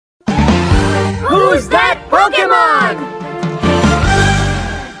Who's that Pokemon?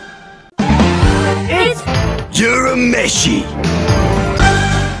 It's Urameshi!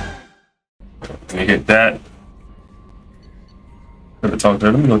 Let me hit that. Let me talk to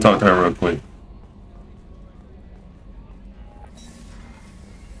her. Let me go talk to her real quick.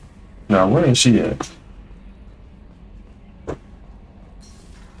 Now, where is she at?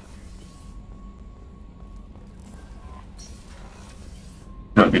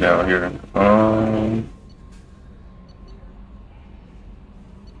 Might be down here.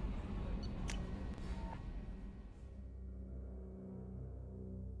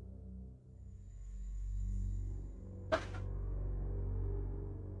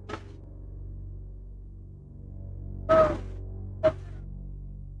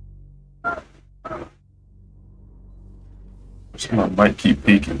 Someone might keep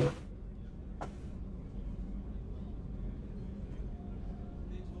peeking though.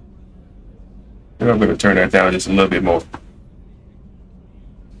 I'm going to turn that down just a little bit more.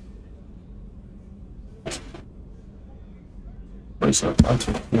 Wait, I'll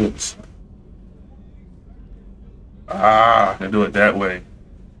take this. Ah, they do it that way.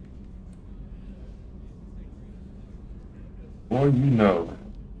 Boy, you know.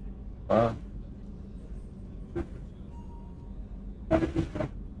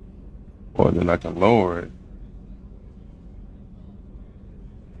 Or then I can lower it.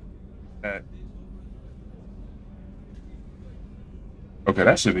 That. Okay,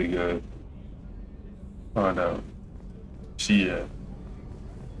 that should be good. Find out. The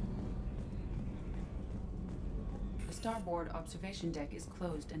starboard observation deck is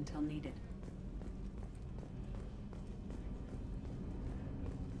closed until needed.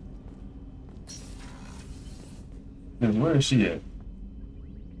 Where is she at?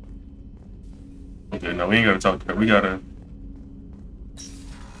 Okay, no, we ain't gotta talk to her. We gotta.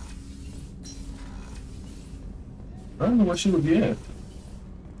 I don't know where she would be at.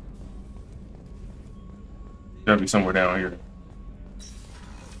 Gotta be somewhere down here.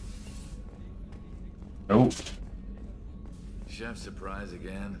 Nope. Chef surprise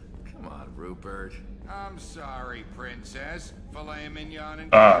again? Come on, Rupert. I'm sorry, Princess. Filet mignon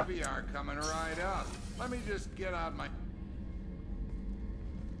and caviar coming right up. Let me just get out my...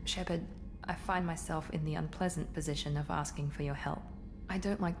 Shepard, I find myself in the unpleasant position of asking for your help. I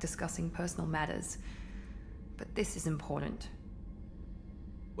don't like discussing personal matters, but this is important.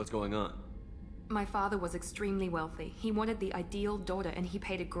 What's going on? My father was extremely wealthy. He wanted the ideal daughter, and he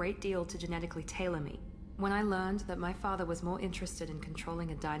paid a great deal to genetically tailor me. When I learned that my father was more interested in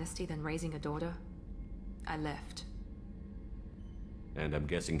controlling a dynasty than raising a daughter, I left. And I'm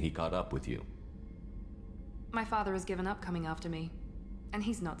guessing he caught up with you. My father has given up coming after me. And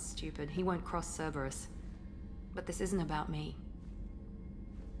he's not stupid. He won't cross Cerberus. But this isn't about me.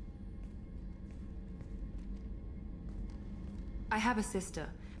 I have a sister,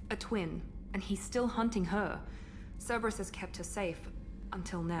 a twin, and he's still hunting her. Cerberus has kept her safe,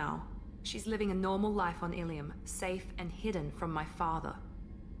 until now. She's living a normal life on Ilium, safe and hidden from my father.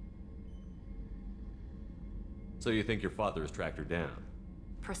 So you think your father has tracked her down?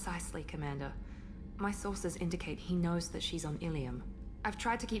 Precisely, Commander. My sources indicate he knows that she's on Ilium. I've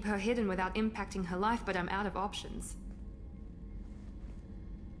tried to keep her hidden without impacting her life, but I'm out of options.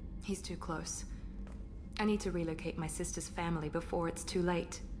 He's too close. I need to relocate my sister's family before it's too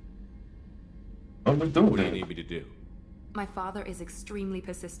late. What do you need me to do? My father is extremely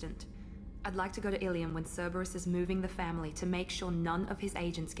persistent. I'd like to go to Ilium when Cerberus is moving the family to make sure none of his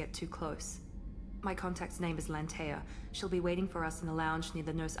agents get too close. My contact's name is Lantea. She'll be waiting for us in the lounge near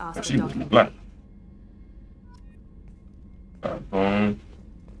the Nurse Aster docking bay. Boom.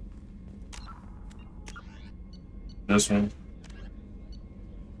 This one.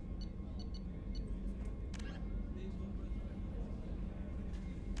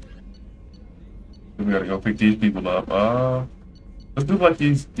 We gotta go pick these people up. Let's do like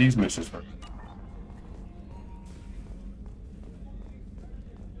these missions first.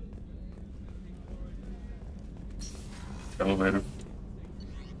 Elevator.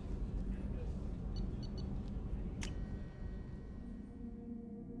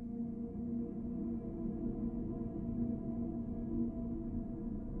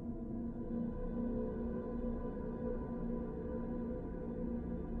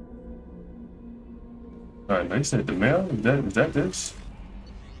 Alright, they said the mail? Is that this?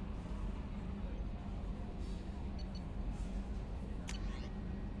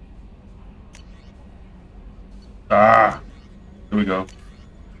 Ah! Here we go.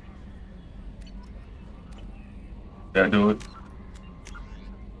 That do it?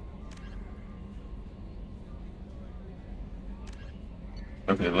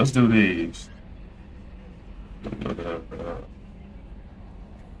 Okay, let's do these. I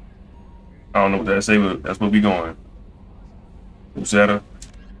don't know what that say, but that's where we going. Rosetta,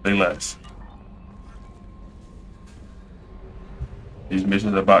 say less. These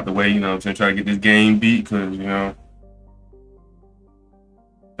missions are about the way, you know what I'm saying, try to get this game beat, because, you know,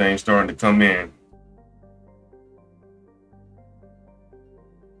 things starting to come in.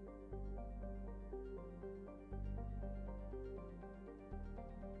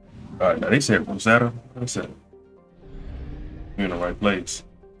 All right, now they said Rosetta. I said, you're in the right place.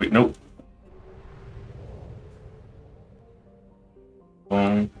 Wait, nope.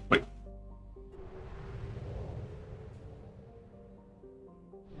 Boom. Wait.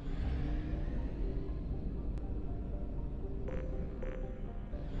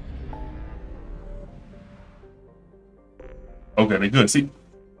 Okay, they good. See,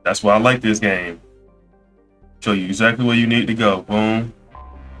 that's why I like this game. Show you exactly where you need to go. Boom.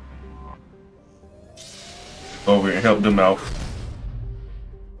 Over here and help them out.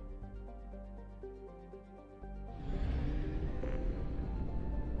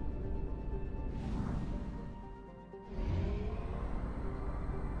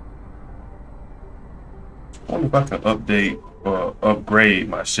 I wonder if I can update or upgrade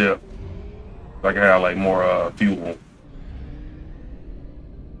my ship. If I can have like more fuel.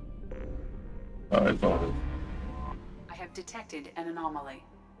 Alright, fine. I have detected an anomaly.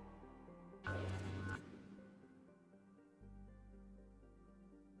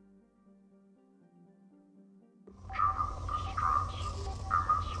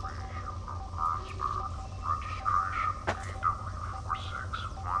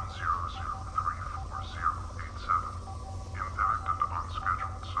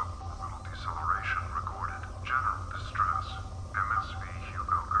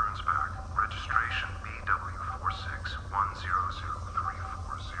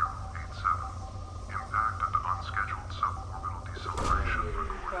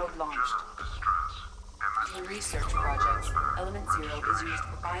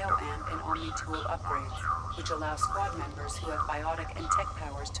 Allow squad members who have biotic and tech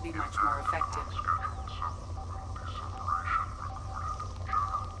powers to be much more effective.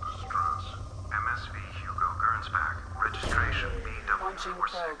 MSV Hugo Gernsback. Registration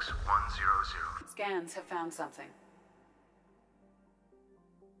BW46100. Scans have found something.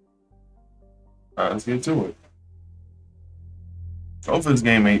 Alright, let's get to it. Hopefully this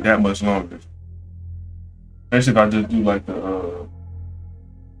game ain't that much longer. Especially if I just do like the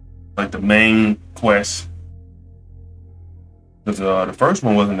main quest. Because the first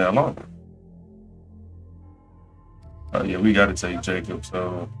one wasn't that long. Yeah, we gotta take Jacob,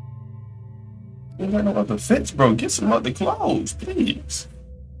 so... You got no other fits, bro. Get some other clothes, please.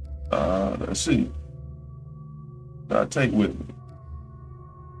 Let's see. What I take with me?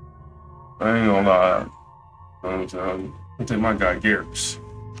 I ain't gonna lie. I'm gonna take my guy Garrus.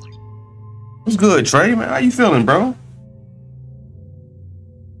 What's good, Trey, man? How you feeling, bro?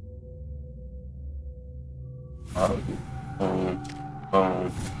 Boom.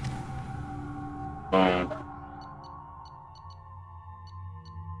 Boom. Boom.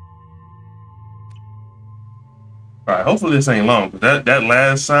 Alright, hopefully this ain't long, because that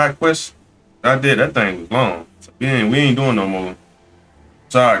last side quest I did, that thing was long. So we ain't doing no more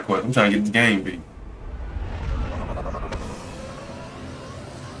side quest. I'm trying to get this game beat.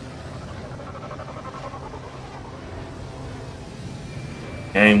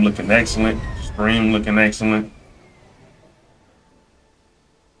 Game looking excellent. Stream looking excellent.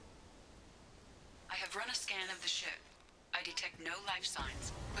 I have run a scan of the ship. I detect no life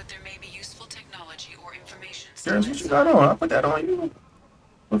signs, but there may be useful technology or information. Garrus, what you got on? I put that on you.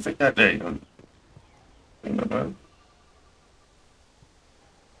 We'll fix that day.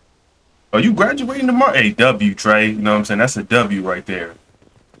 Oh, you graduating tomorrow? Hey, W, Trey. You know what I'm saying? That's a W right there.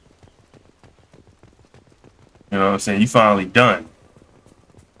 You know what I'm saying? You finally done.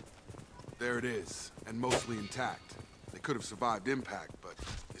 There it is, and mostly intact. They could have survived impact, but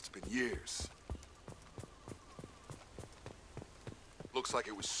it's been years. Looks like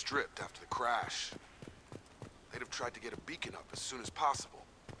it was stripped after the crash. They'd have tried to get a beacon up as soon as possible.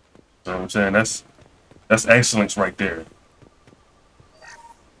 You know what I'm saying? That's excellence right there.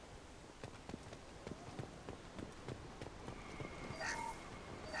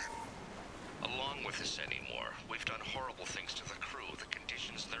 Along with this anymore. We've done horrible things to the crew. The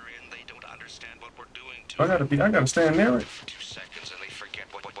conditions they're in, they don't understand what we're doing to them. I gotta stand near it. 2 seconds and they forget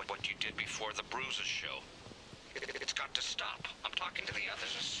what you did before the bruises show. It's got to stop. I'm talking to the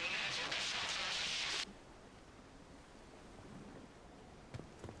others as soon as...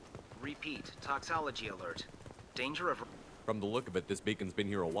 Repeat, toxology alert. Danger of... From the look of it, this beacon's been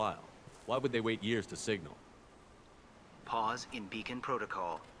here a while. Why would they wait years to signal? Pause in Beacon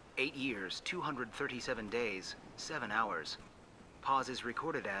Protocol. 8 years, 237 days, 7 hours. Pause is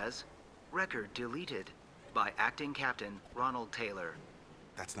recorded as record deleted by Acting Captain Ronald Taylor.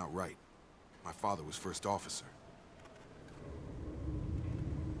 That's not right. My father was first officer.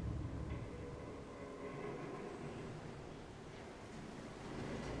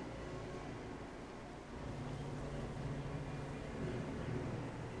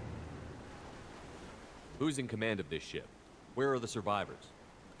 Who's in command of this ship? Where are the survivors?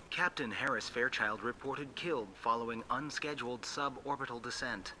 Captain Harris Fairchild reported killed following unscheduled suborbital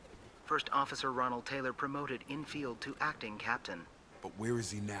descent. First Officer Ronald Taylor promoted in-field to acting captain. But where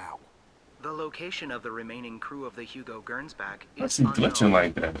is he now? The location of the remaining crew of the Hugo Gernsback What's is he glitching unknown.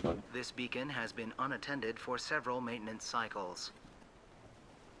 like that? This beacon has been unattended for several maintenance cycles.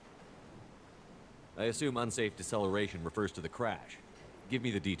 I assume unsafe deceleration refers to the crash. Give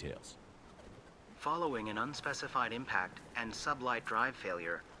me the details. Following an unspecified impact and sublight drive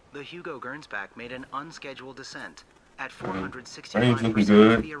failure, the Hugo Gernsback made an unscheduled descent at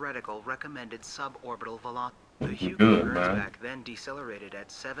 465% theoretical recommended suborbital velocity. The Hugo Gernsback then decelerated at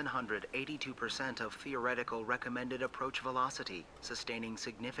 782% of theoretical recommended approach velocity, sustaining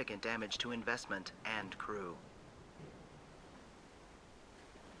significant damage to investment and crew.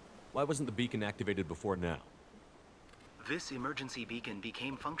 Why wasn't the beacon activated before now? This emergency beacon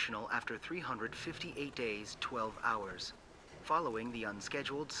became functional after 358 days, 12 hours. Following the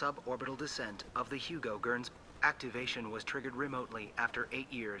unscheduled suborbital descent of the Hugo Gernsback, activation was triggered remotely after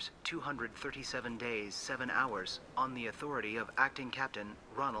 8 years, 237 days, 7 hours, on the authority of Acting Captain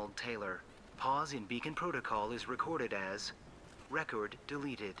Ronald Taylor. Pause in Beacon Protocol is recorded as record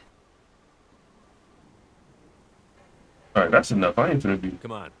deleted. Alright, that's enough. I ain't finna be.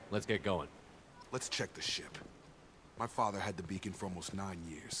 Come on, let's get going. Let's check the ship. My father had the beacon for almost 9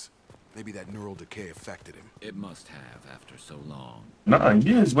 years. Maybe that neural decay affected him. It must have after so long. 9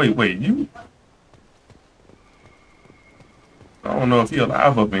 years? Wait, you? I don't know if he's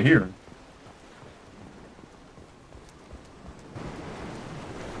alive up in here.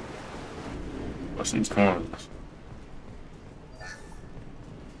 What's these corners?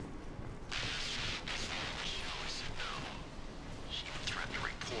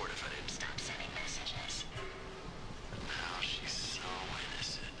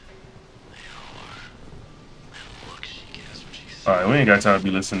 Alright, we ain't got time to be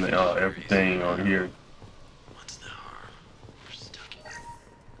listening to everything on here.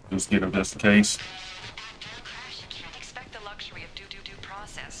 Just get him just in case. Crash, you can't expect the luxury of due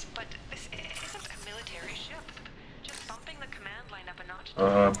process, but this isn't a military ship. Just bumping the command line up a notch.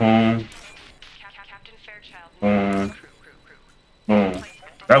 Boom. Captain Fairchild. Boom. Boom.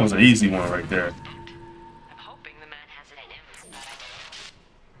 That was an easy one right there. I'm hoping the man has it in him.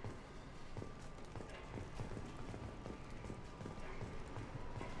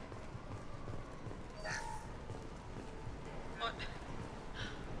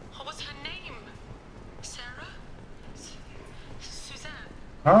 What was her name? Sarah? Suzanne?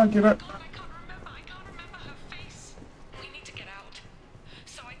 How I get up? God, I can't remember her face. We need to get out.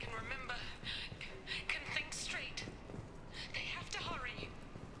 So I can remember. Can think straight. They have to hurry.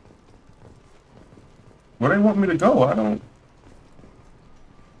 Where they want me to go? I don't.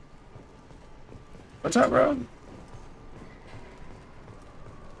 What's up, bro?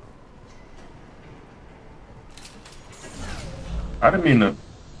 I didn't mean to.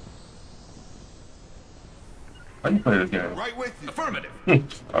 How you play this game? Right with you. Affirmative.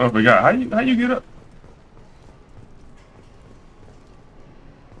 I forgot. How you get up?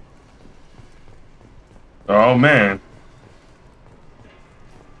 Oh man.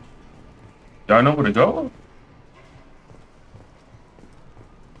 Y'all know where to go?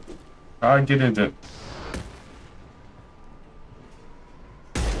 How I get into?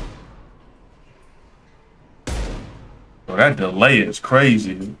 Oh, that delay is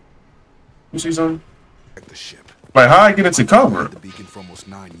crazy. You see something? Check the ship. Like, how I get into cover? The beacon for almost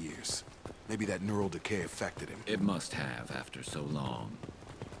 9 years. Maybe that neural decay affected him. It must have after so long.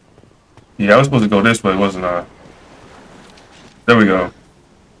 Yeah, I was supposed to go this way, wasn't I? There we go.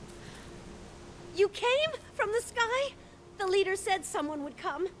 You came from the sky? The leader said someone would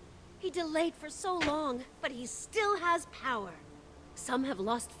come. He delayed for so long, but he still has power. Some have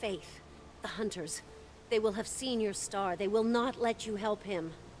lost faith. The hunters. They will have seen your star. They will not let you help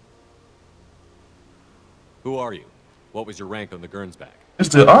him. Who are you? What was your rank on the Gernsback? Is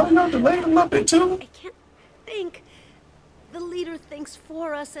the audio not delayed a little bit too? I can't think. The leader thinks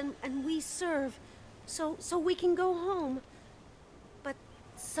for us and we serve. So we can go home. But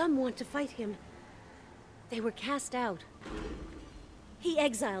some want to fight him. They were cast out. He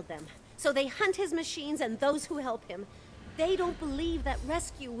exiled them. So they hunt his machines and those who help him. They don't believe that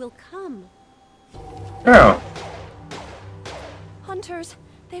rescue will come. Yeah. Hunters,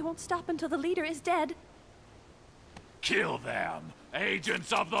 they won't stop until the leader is dead. Kill them!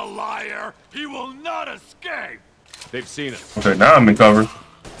 Agents of the liar! He will not escape! They've seen us. Okay, now I'm in cover.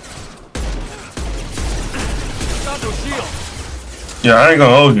 Got no shield! Yeah, I ain't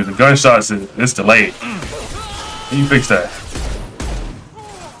gonna hold you. The gunshots it's delayed. Can you fix that?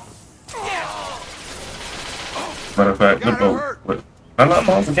 Matter of fact, look over. What? I'm not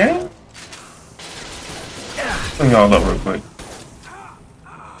pause the game? Bring y'all up real quick.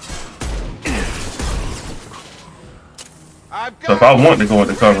 So if I want to go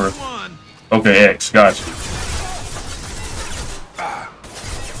into cover, okay, X, gotcha.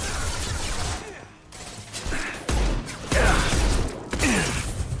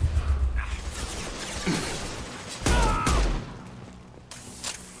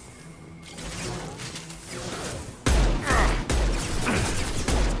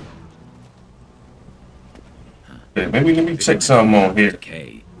 Okay, maybe let me check something on here.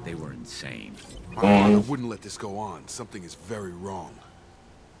 They were insane. My father wouldn't let this go on. Something is very wrong.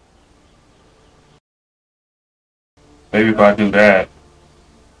 Maybe if I do that.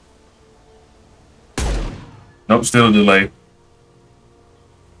 Nope, still a delay.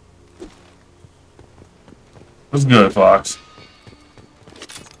 What's good, Fox?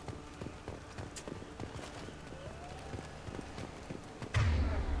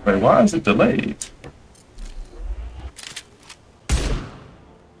 Wait, why is it delayed?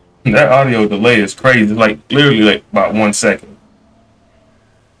 That audio delay is crazy. It's like literally like about 1 second.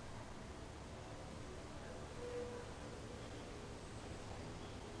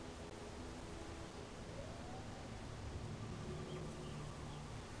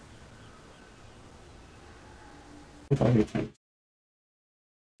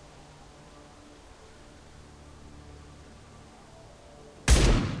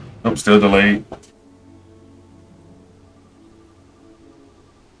 Nope, still delayed.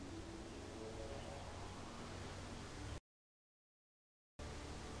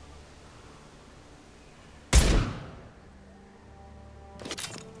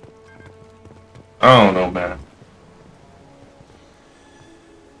 I don't know, man.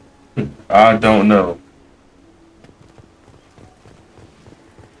 I don't know.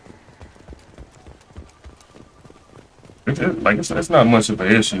 Like I said, it's not much of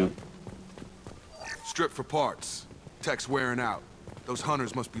an issue. Strip for parts. Tech's wearing out. Those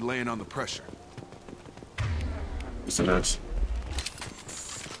hunters must be laying on the pressure. So that's.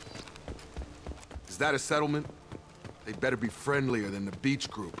 Is that a settlement? They better be friendlier than the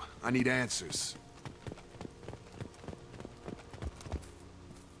beach group. I need answers.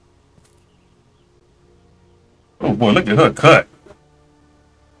 Oh boy, look at her cut.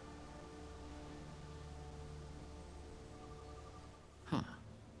 Huh.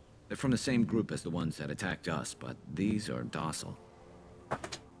 They're from the same group as the ones that attacked us, but these are docile.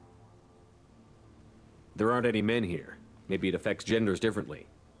 There aren't any men here. Maybe it affects genders differently.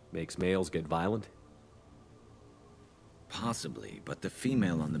 Makes males get violent? Possibly, but the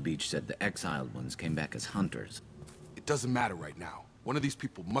female on the beach said the exiled ones came back as hunters. It doesn't matter right now. One of these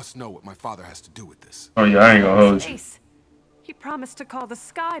people must know what my father has to do with this. Oh yeah, I ain't gonna hold you. He promised to call the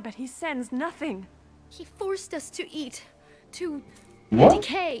sky, but he sends nothing. He forced us to eat, to What?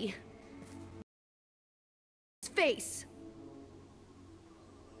 decay. His face.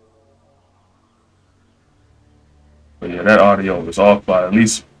 But yeah, that audio was off by at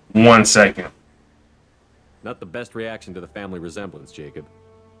least 1 second. Not the best reaction to the family resemblance, Jacob.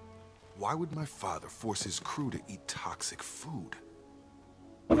 Why would my father force his crew to eat toxic food?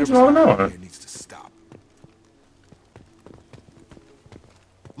 What is going on? It needs to stop.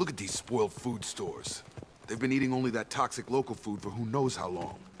 Look at these spoiled food stores. They've been eating only that toxic local food for who knows how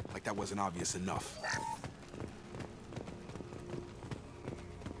long. Like that wasn't obvious enough.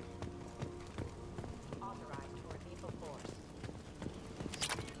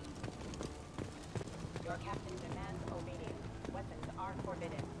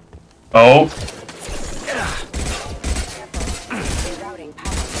 Oh.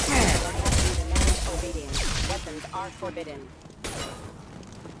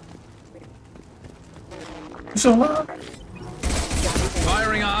 So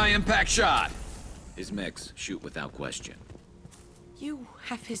Firing a high-impact shot. His mix, shoot without question. You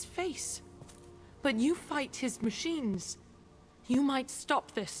have his face, but you fight his machines. You might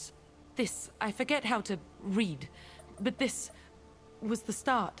stop this. This, I forget how to read, but this was the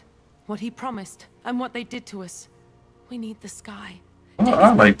start. What he promised, and what they did to us. We need the sky. Oh,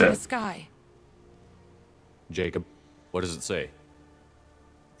 I like The that. sky. Jacob, what does it say?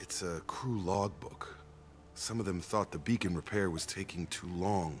 It's a crew logbook. Some of them thought the beacon repair was taking too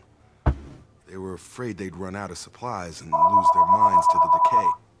long. They were afraid they'd run out of supplies and lose their minds to the decay.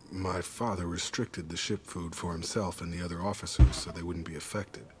 My father restricted the ship food for himself and the other officers so they wouldn't be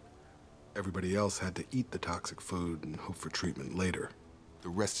affected. Everybody else had to eat the toxic food and hope for treatment later. The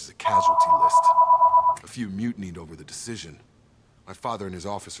rest is a casualty list. A few mutinied over the decision. My father and his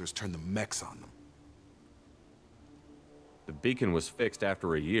officers turned the mechs on them. The beacon was fixed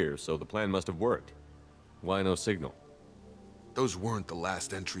after a year, so the plan must have worked. Why no signal? Those weren't the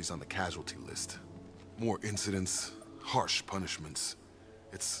last entries on the casualty list. More incidents, harsh punishments.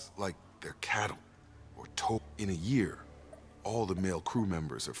 It's like they're cattle, or told. In a year, all the male crew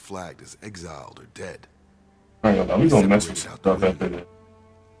members are flagged as exiled or dead. We gonna mess with stuff after that.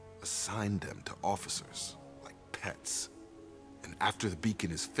 Assigned them to officers, like pets. And after the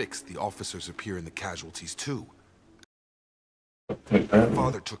beacon is fixed, the officers appear in the casualties too. My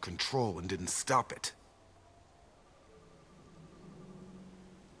father took control and didn't stop it.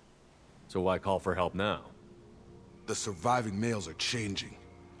 So why call for help now? The surviving males are changing.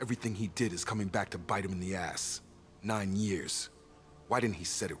 Everything he did is coming back to bite him in the ass. 9 years. Why didn't he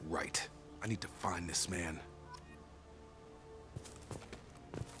set it right? I need to find this man.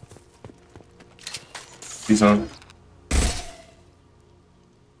 He's on.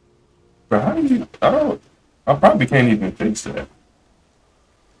 But how did you? I probably can't even fix that.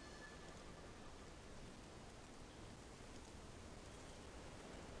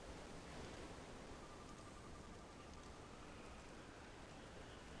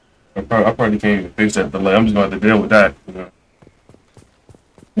 I probably can't even fix that delay. I'm just going to have to deal with that. You know?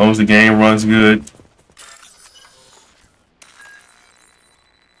 As long as the game runs good. That's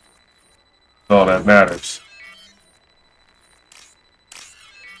all that matters.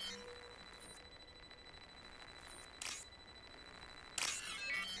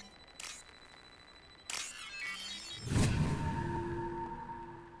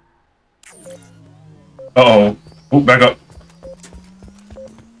 Uh-oh. Oop, back up.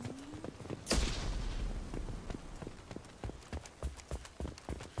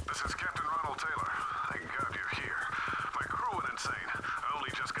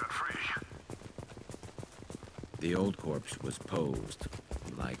 The old corpse was posed,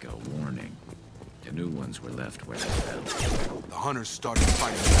 like a warning. The new ones were left where they fell. The hunters started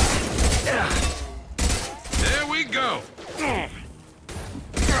fighting back. There we go!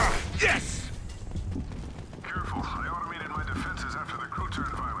 Yes! Careful, I automated my defenses after the crew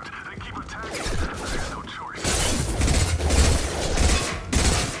turned violent. They keep attacking. I had no choice.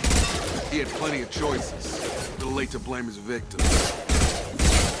 He had plenty of choices. A little late to blame his victims.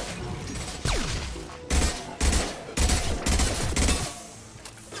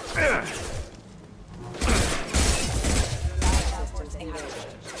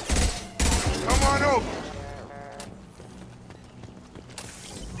 Come on over!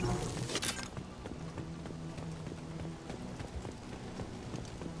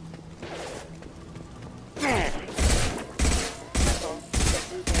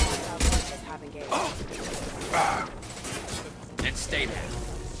 And stay there.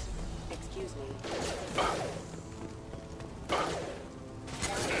 Excuse me.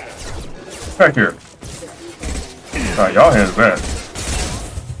 Back here. Alright, y'all hands back.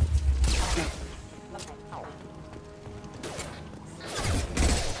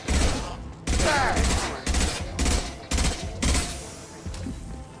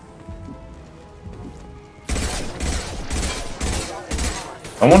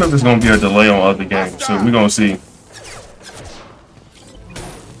 I wonder if there's gonna be a delay on other games, so we're gonna see.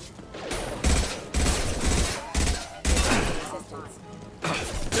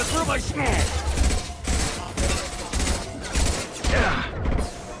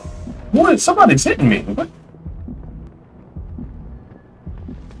 What? Somebody's hitting me. What?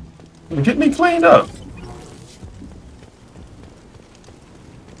 Get me cleaned up.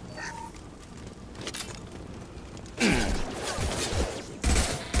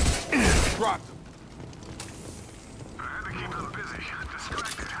 Dropped him. I had to keep them busy,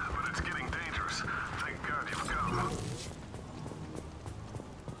 distracted, but it's getting dangerous. Thank God you've come.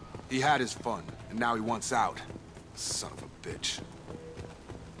 He had his fun, and now he wants out. Son of a bitch.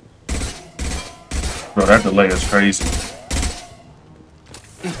 Bro, that delay is crazy.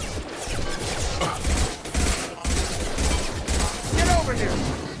 Get over here!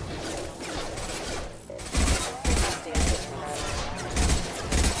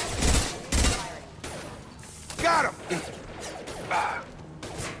 Got him!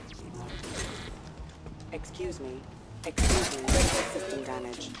 Excuse me. Excuse me. System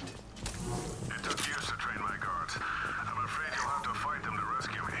damage. It took years to train my guards. I'm afraid you'll have to fight them to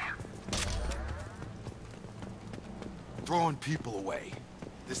rescue me. throwing people away.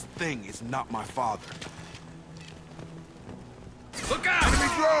 This thing is not my father. Look out! Enemy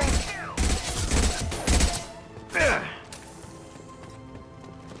drone!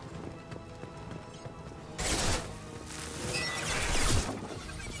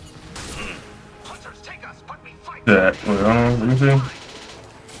 Hunters, take us, but we fight. That. Wait, let me see.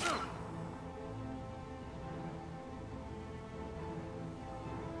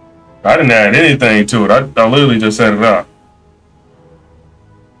 I didn't add anything to it. I literally just set it up.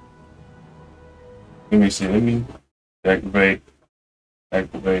 Let me see. Let me activate.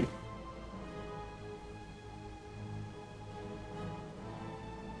 Activate.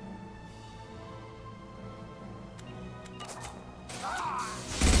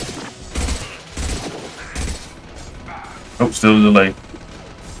 Oh, still a delay.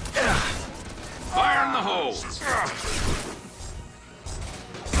 Fire in the hole.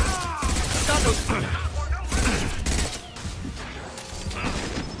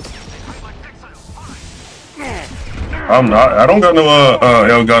 I'm not. I don't got no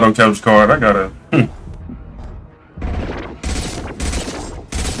Elgato capture card. I got a.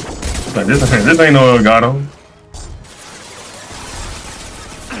 Like this ain't no Elgato.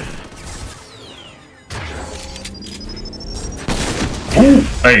 Ooh.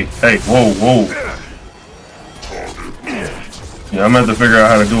 Hey, whoa. Yeah, I'm gonna have to figure out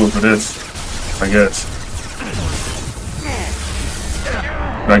how to do it for this, I guess.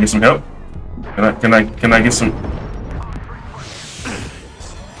 Can I get some help? Can I get some?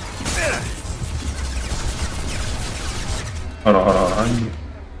 Hold on.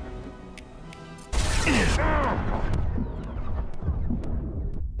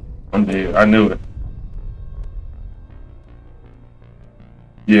 I'm dead. I knew it.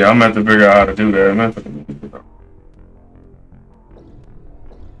 Yeah, I'm gonna have to figure out how to do that.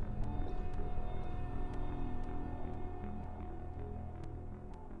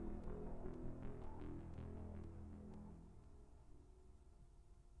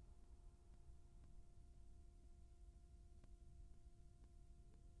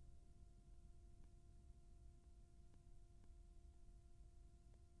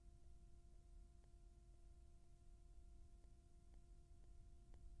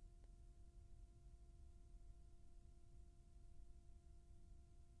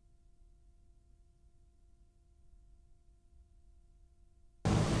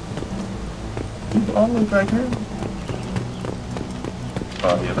 All the way back here.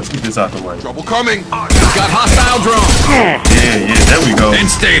 Oh yeah, let's get this out the way. Trouble coming. Got hostile drone. Yeah, there we go. And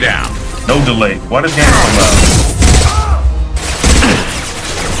stay down. No delay. Why does game so loud?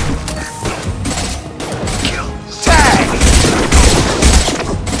 Tag.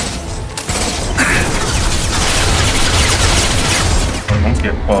 I'm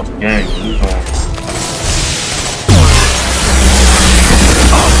scared to pause the game.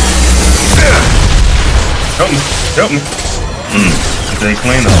 Help me. Stay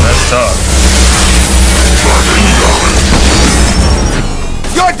clean up, that's tough.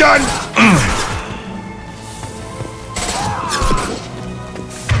 You're done!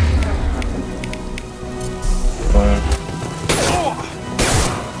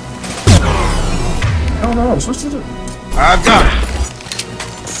 No, switch to the... I've got it.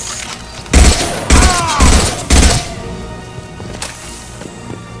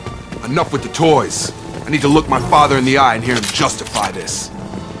 Enough with the toys. I need to look my father in the eye and hear him justify this.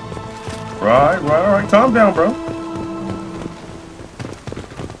 Right. Calm down, bro.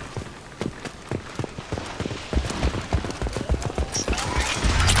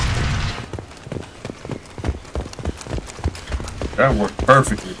 That worked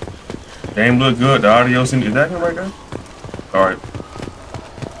perfectly. Game looked good. The audio seemed... Is that him right there? Alright.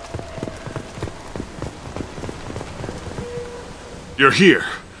 You're here.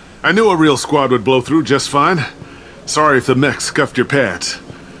 I knew a real squad would blow through just fine. Sorry if the mech scuffed your pads.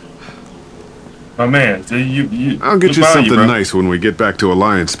 My man, I'll get you something nice when we get back to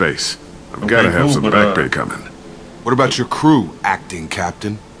Alliance space. I've got to have some back pay coming. What about your crew acting,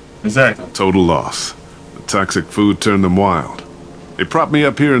 Captain? Exactly. Total loss. The toxic food turned them wild. They propped me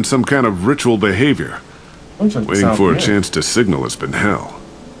up here in some kind of ritual behavior. Waiting for a chance to signal has been hell.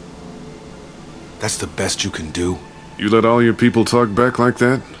 That's the best you can do? You let all your people talk back like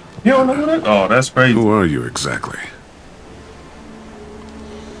that? You don't know that? Oh, that's crazy. Who are you exactly?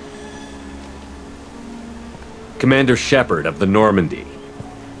 Commander Shepard of the Normandy.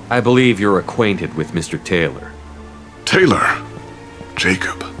 I believe you're acquainted with Mr. Taylor. Taylor?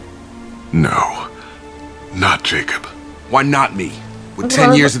 Jacob? No. Not Jacob. Why not me? Would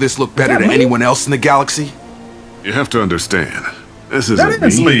 10 years of this look better to anyone else in the galaxy? You have to understand. This isn't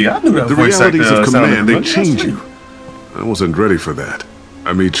me. I knew that the voice realities actor of command, they like change you. I wasn't ready for that.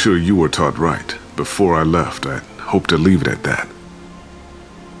 I made sure you were taught right. Before I left, I hoped to leave it at that.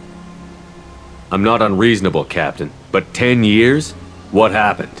 I'm not unreasonable, Captain, but 10 years? What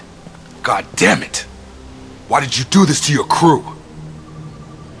happened? God damn it! Why did you do this to your crew?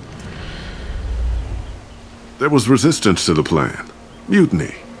 There was resistance to the plan.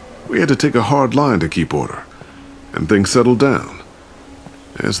 Mutiny. We had to take a hard line to keep order. And things settled down.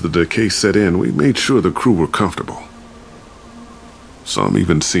 As the decay set in, we made sure the crew were comfortable. Some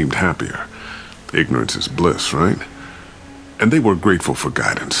even seemed happier. Ignorance is bliss, right? And they were grateful for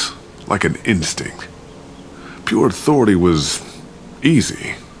guidance, like an instinct. Pure authority was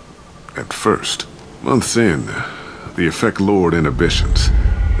easy, at first. Months in, the effect lowered inhibitions.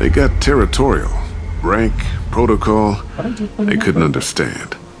 They got territorial. Rank, protocol, they couldn't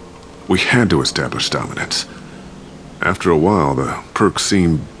understand. We had to establish dominance. After a while, the perks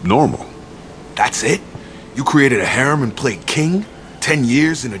seemed normal. That's it? You created a harem and played king? 10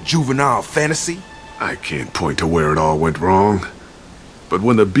 years in a juvenile fantasy? I can't point to where it all went wrong. But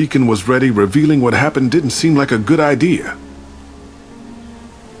when the beacon was ready, revealing what happened didn't seem like a good idea.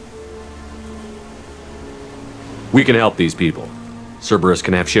 We can help these people. Cerberus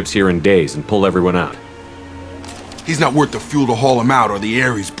can have ships here in days and pull everyone out. He's not worth the fuel to haul him out or the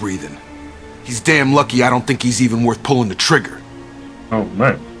air he's breathing. He's damn lucky I don't think he's even worth pulling the trigger. Oh,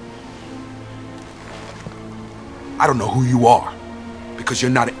 man. I don't know who you are, because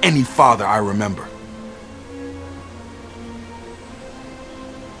you're not any father I remember.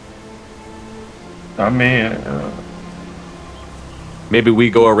 I mean, maybe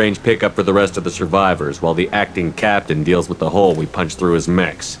we go arrange pickup for the rest of the survivors while the acting captain deals with the hole we punched through his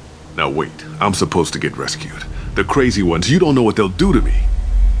mechs. Now wait, I'm supposed to get rescued. The crazy ones, you don't know what they'll do to me.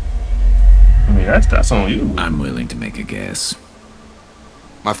 I mean, that's on you. I'm willing to make a guess.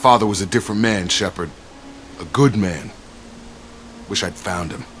 My father was a different man, Shepard. A good man. Wish I'd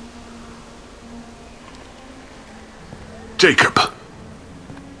found him. Jacob!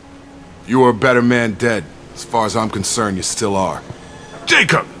 You were a better man dead. As far as I'm concerned, you still are.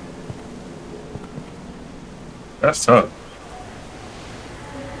 Jacob! That's tough.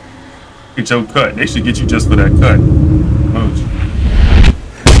 Get your cut. They should get you just for that cut.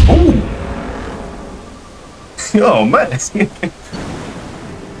 Ooh! Oh, man.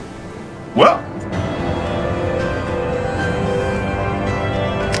 Well.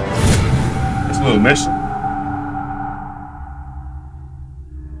 It's a little mission.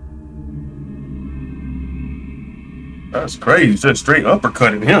 That's crazy. Just straight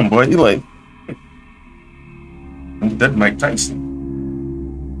uppercutting him, boy. You like... That Mike Tyson.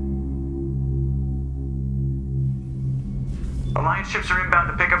 Alliance ships are inbound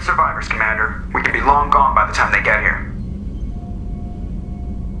to pick up survivors, Commander. We could be long gone by the time they get here.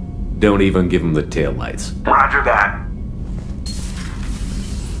 Don't even give them the taillights. Roger that.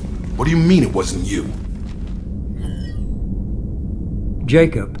 What do you mean it wasn't you?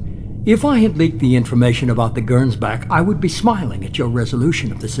 Jacob, if I had leaked the information about the Gernsback, I would be smiling at your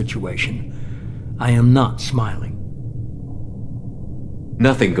resolution of the situation. I am not smiling.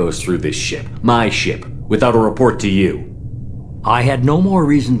 Nothing goes through this ship, my ship, without a report to you. I had no more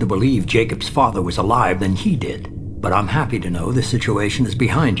reason to believe Jacob's father was alive than he did, but I'm happy to know the situation is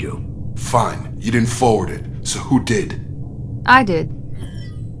behind you. Fine. You didn't forward it, so who did? I did.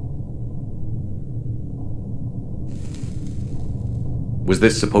 Was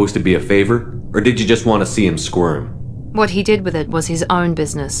this supposed to be a favor, or did you just want to see him squirm? What he did with it was his own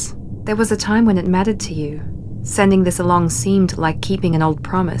business. There was a time when it mattered to you. Sending this along seemed like keeping an old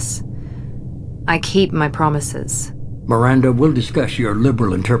promise. I keep my promises. Miranda, we'll discuss your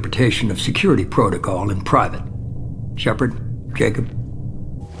liberal interpretation of security protocol in private. Shepard, Jacob.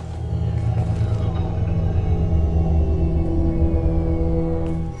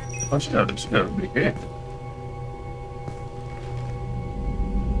 Oh, she got a big head.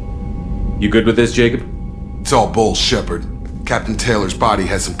 You good with this, Jacob? It's all bull, Shepard. Captain Taylor's body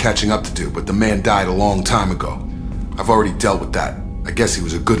has some catching up to do, but the man died a long time ago. I've already dealt with that. I guess he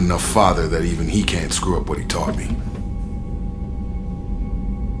was a good enough father that even he can't screw up what he taught me.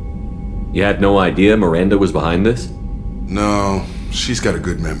 You had no idea Miranda was behind this? No, she's got a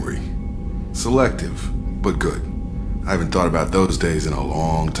good memory. Selective, but good. I haven't thought about those days in a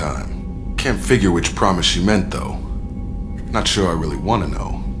long time. Can't figure which promise she meant, though. Not sure I really want to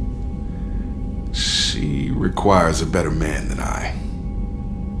know. She requires a better man than I.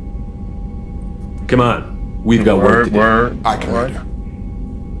 Come on. We've got work to do. Aye, Commander.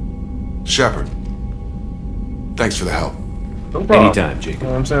 Shepard, thanks for the help. No problem. Anytime, Jacob. You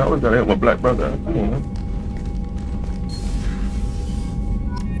know what I'm saying? I always gotta help my black brother. Come on, man.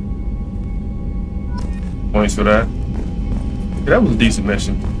 Points for that. That was a decent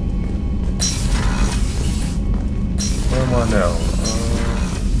mission. Where am I now?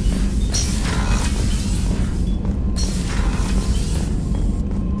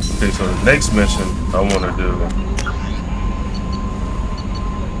 Okay, so the next mission I want to do.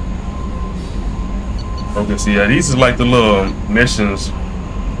 Okay, see, yeah, these is like the little missions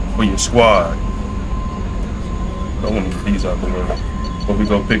for your squad. I don't want to get these out the window. But we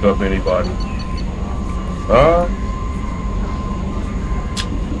go pick up anybody. I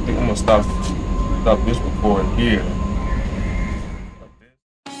think I'm gonna stop this recording here.